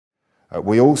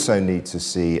We also need to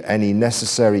see any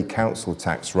necessary council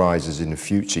tax rises in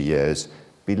future years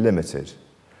be limited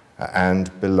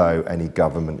and below any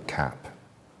government cap.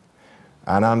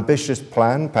 An ambitious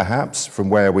plan, perhaps, from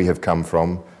where we have come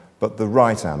from, but the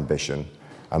right ambition,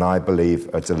 and I believe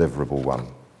a deliverable one.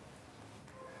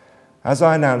 As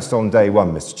I announced on day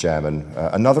one, Mr. Chairman,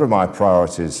 another of my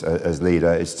priorities as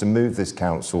leader is to move this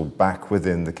council back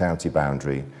within the county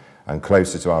boundary and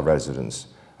closer to our residents,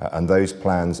 and those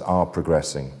plans are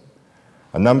progressing.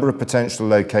 A number of potential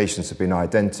locations have been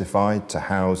identified to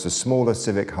house a smaller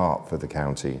civic heart for the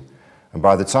county, and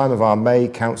by the time of our May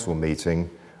council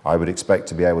meeting, I would expect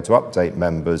to be able to update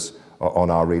members on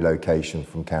our relocation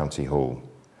from County Hall.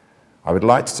 I would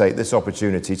like to take this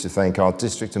opportunity to thank our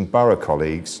district and borough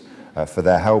colleagues for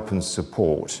their help and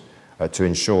support to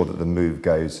ensure that the move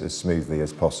goes as smoothly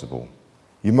as possible.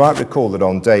 You might recall that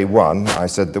on day one, I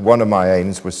said that one of my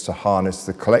aims was to harness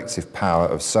the collective power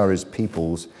of Surrey's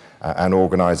peoples and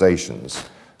organisations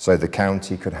so the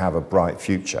county could have a bright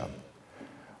future.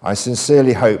 I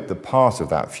sincerely hope that part of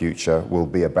that future will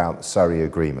be about Surrey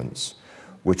agreements,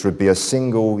 which would be a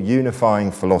single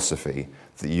unifying philosophy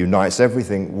that unites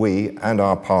everything we and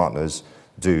our partners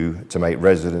do to make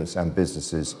residents and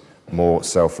businesses more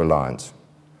self-reliant.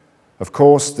 Of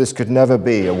course, this could never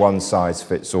be a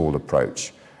one-size-fits-all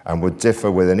approach and would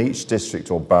differ within each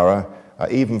district or borough,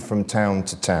 even from town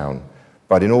to town,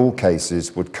 but in all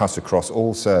cases would cut across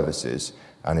all services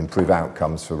and improve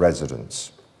outcomes for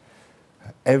residents.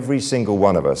 Every single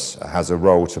one of us has a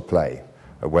role to play,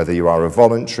 whether you are a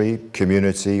voluntary,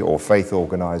 community or faith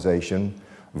organisation,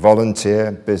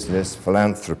 volunteer, business,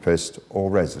 philanthropist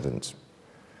or resident.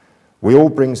 We all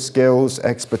bring skills,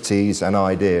 expertise and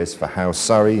ideas for how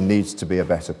Surrey needs to be a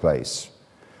better place.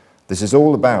 This is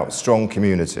all about strong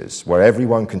communities where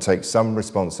everyone can take some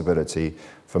responsibility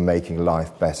for making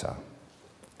life better.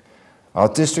 Our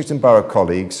district and borough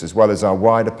colleagues, as well as our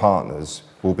wider partners,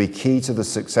 will be key to the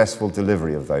successful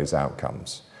delivery of those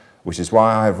outcomes, which is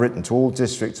why I have written to all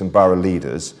district and borough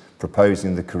leaders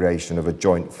proposing the creation of a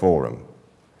joint forum.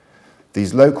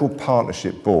 These local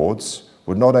partnership boards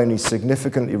would not only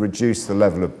significantly reduce the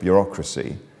level of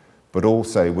bureaucracy, but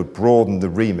also would broaden the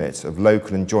remit of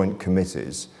local and joint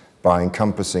committees by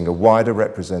encompassing a wider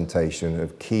representation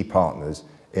of key partners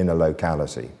in a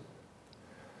locality.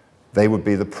 They would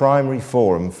be the primary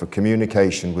forum for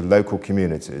communication with local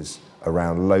communities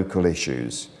around local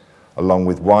issues, along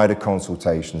with wider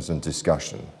consultations and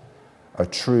discussion, a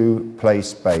true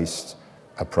place-based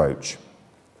approach.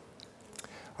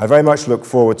 I very much look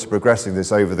forward to progressing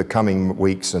this over the coming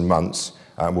weeks and months,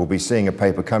 and we'll be seeing a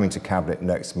paper coming to Cabinet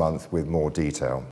next month with more detail.